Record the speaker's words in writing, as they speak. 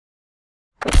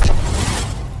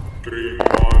I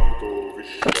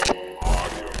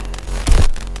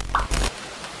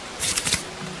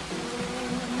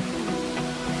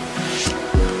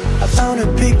found a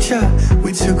picture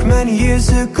we took many years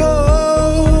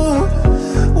ago,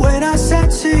 when I said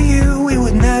to you we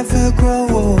would never grow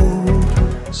old.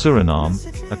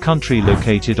 Suriname, a country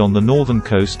located on the northern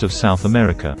coast of South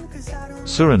America.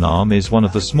 Suriname is one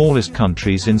of the smallest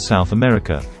countries in South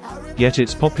America, yet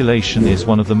its population is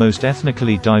one of the most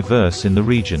ethnically diverse in the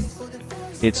region.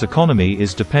 Its economy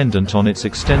is dependent on its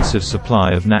extensive supply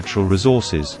of natural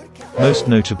resources, most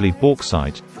notably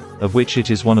bauxite, of which it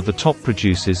is one of the top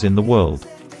producers in the world.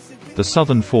 The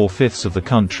southern 4/5 of the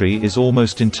country is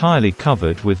almost entirely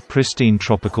covered with pristine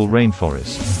tropical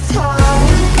rainforest.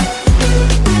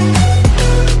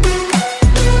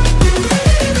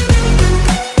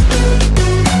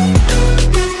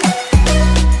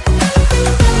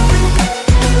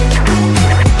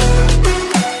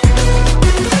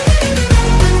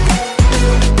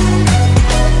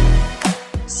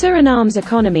 Suriname's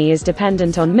economy is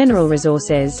dependent on mineral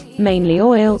resources, mainly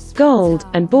oil, gold,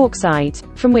 and bauxite,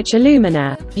 from which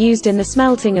alumina, used in the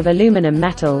smelting of aluminum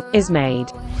metal, is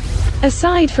made.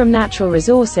 Aside from natural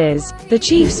resources, the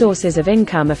chief sources of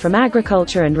income are from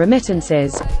agriculture and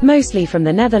remittances, mostly from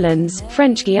the Netherlands,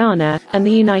 French Guiana, and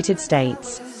the United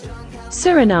States.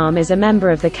 Suriname is a member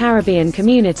of the Caribbean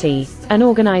Community, an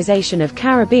organization of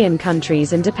Caribbean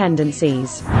countries and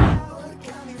dependencies.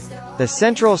 The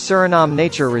Central Suriname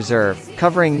Nature Reserve,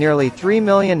 covering nearly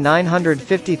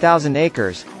 3,950,000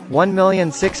 acres,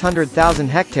 1,600,000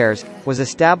 hectares, was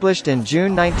established in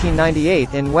June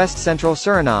 1998 in west-central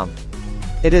Suriname.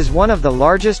 It is one of the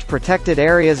largest protected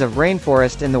areas of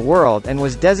rainforest in the world and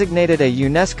was designated a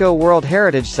UNESCO World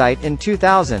Heritage Site in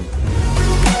 2000.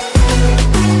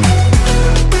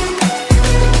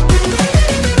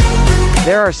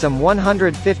 There are some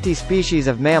 150 species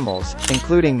of mammals,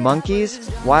 including monkeys,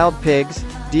 wild pigs,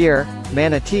 deer,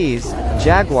 manatees,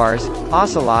 jaguars,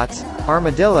 ocelots,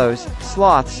 armadillos,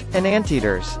 sloths, and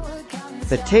anteaters.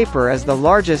 The tapir is the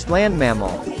largest land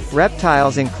mammal.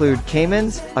 Reptiles include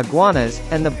caimans, iguanas,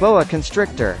 and the boa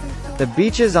constrictor. The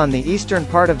beaches on the eastern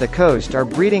part of the coast are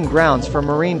breeding grounds for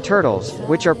marine turtles,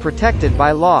 which are protected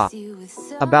by law.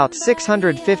 About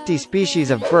 650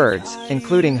 species of birds,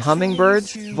 including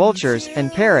hummingbirds, vultures,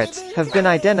 and parrots, have been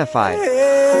identified.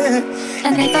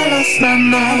 And if I lost my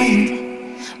mind,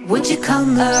 would you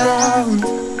come around?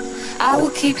 I will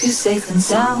keep you safe and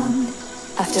sound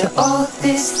after all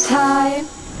this time.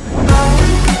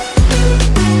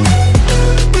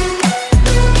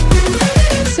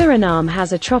 Suriname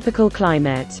has a tropical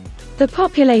climate. The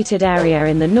populated area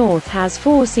in the north has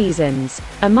 4 seasons: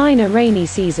 a minor rainy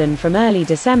season from early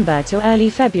December to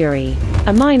early February,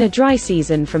 a minor dry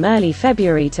season from early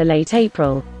February to late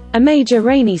April, a major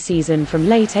rainy season from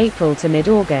late April to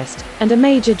mid-August, and a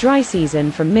major dry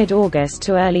season from mid-August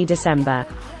to early December.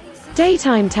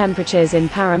 Daytime temperatures in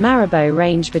Paramaribo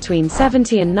range between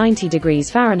 70 and 90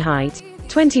 degrees Fahrenheit,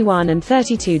 21 and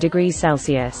 32 degrees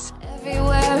Celsius.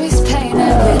 Everywhere is pain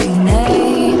and really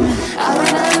name. I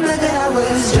remember that I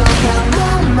was drunk out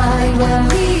my mind when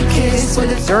we kissed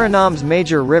with a Suriname's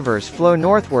major rivers flow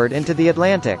northward into the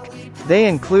Atlantic. They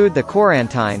include the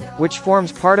Corantine, which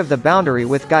forms part of the boundary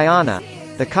with Guyana,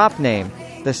 the Kapname,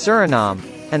 the Suriname,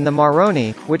 and the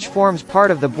Maroni, which forms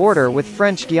part of the border with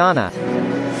French Guiana.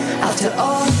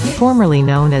 Formerly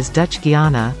known as Dutch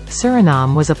Guiana,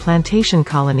 Suriname was a plantation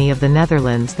colony of the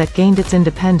Netherlands that gained its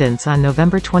independence on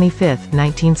November 25,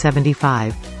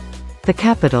 1975. The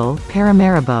capital,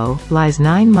 Paramaribo, lies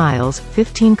 9 miles,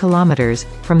 15 kilometers,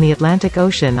 from the Atlantic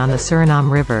Ocean on the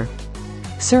Suriname River.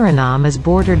 Suriname is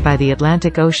bordered by the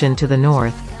Atlantic Ocean to the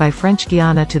north, by French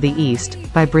Guiana to the east,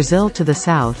 by Brazil to the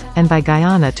south, and by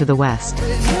Guyana to the west.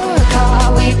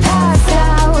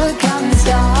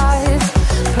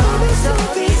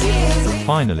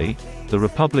 Finally, the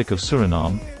Republic of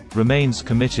Suriname remains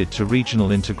committed to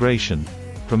regional integration,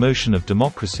 promotion of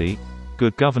democracy,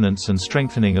 good governance and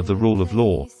strengthening of the rule of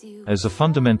law, as a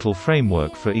fundamental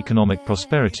framework for economic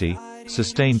prosperity,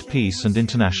 sustained peace and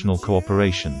international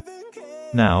cooperation.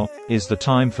 Now is the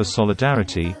time for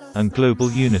solidarity and global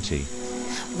unity.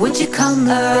 Would you come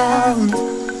around?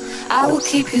 I will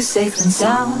keep you safe and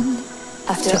sound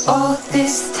after all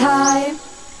this time.